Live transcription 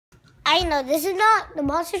I know this is not the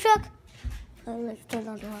monster truck. Let's turn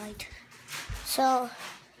on the light. So,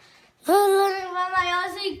 my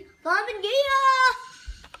Aussie Common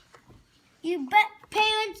Gear.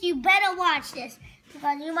 Parents, you better watch this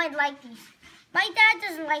because you might like these. My dad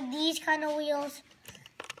doesn't like these kind of wheels.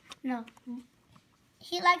 No,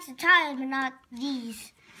 he likes the tires, but not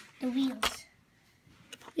these, the wheels.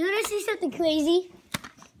 You want to see something crazy?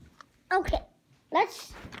 Okay,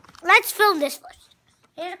 let's film this first.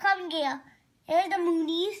 Here's a Common Gear. Here's the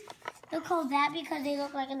Moonies. They're called that because they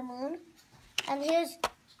look like the moon. And this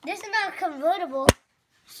is not convertible.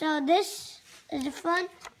 So this is the front,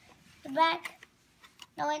 the back,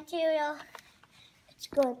 no interior. It's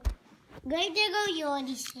good. Grave Digger, you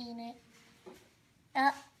already seen it.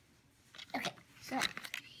 Okay, so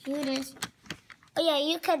here it is. Oh yeah,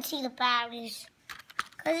 you can see the batteries.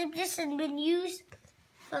 Because this has been used.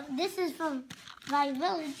 This is from my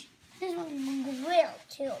village. This one from the grill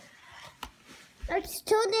too. Let's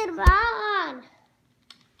turn it on.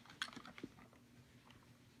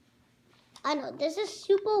 I know this is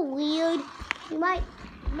super weird.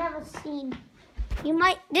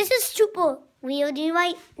 This is super weird. You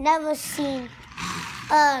might never seen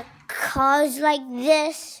cars like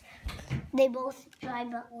this. They both drive,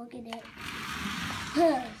 but look at it.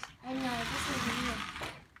 I know, this is weird.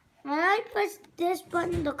 When I press this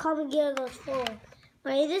button, the Common Gear goes forward.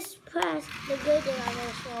 When I just press the Grave Digger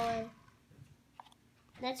goes forward.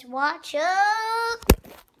 Let's watch it.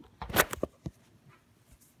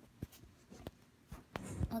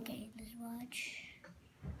 Okay, let's watch.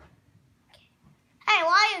 Okay. Hey,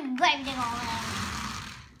 why are you Grave Digger over there?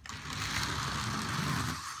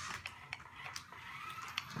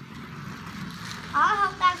 I'll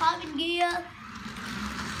help that Common Gear.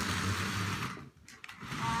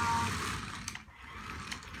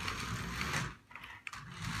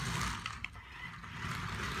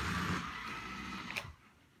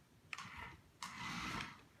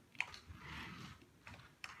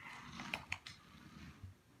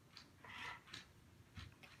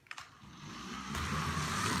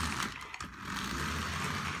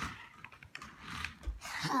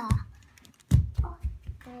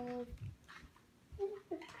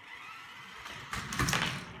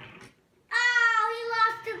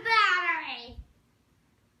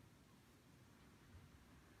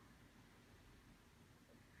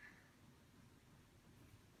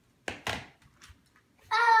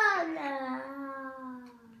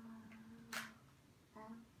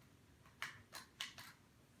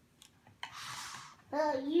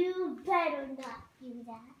 You better not do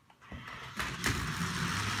that.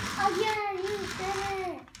 Oh yeah, you did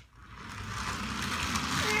it.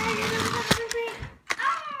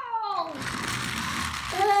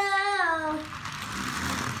 Oh!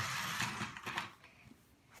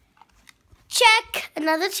 Check.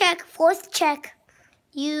 Another check. Fourth check.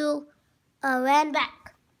 You ran back.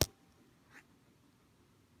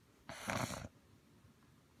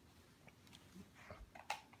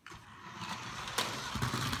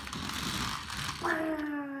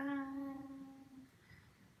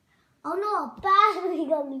 Oh no, a battery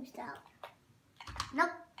got loosed out. Nope.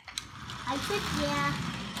 I should, yeah.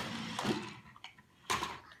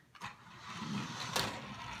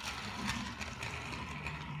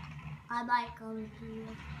 I might come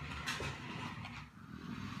here.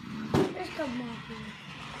 Let's come back here.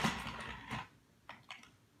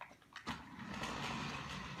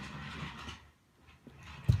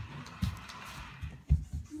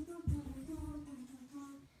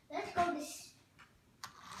 Let's go this.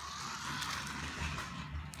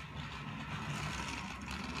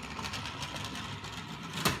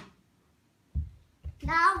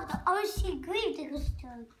 Now the RC Grave Digger's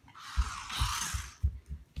turn.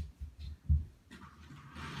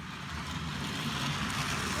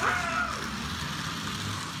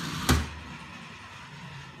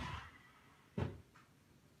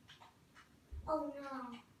 Oh no.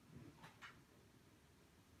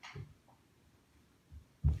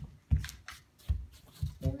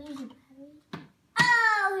 Did we lose the battery?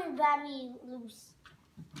 Oh, his battery loose.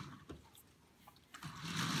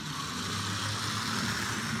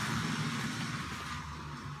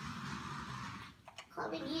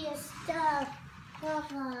 Common Gear stuff.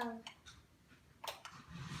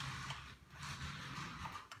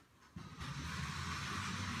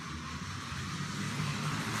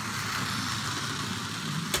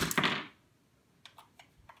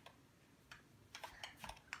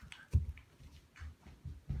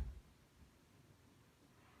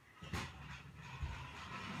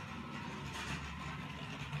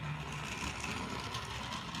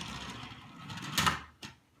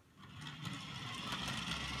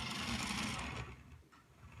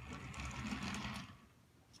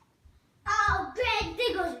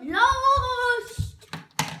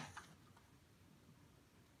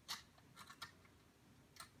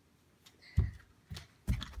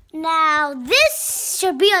 Now, this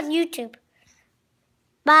should be on YouTube.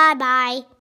 Bye-bye.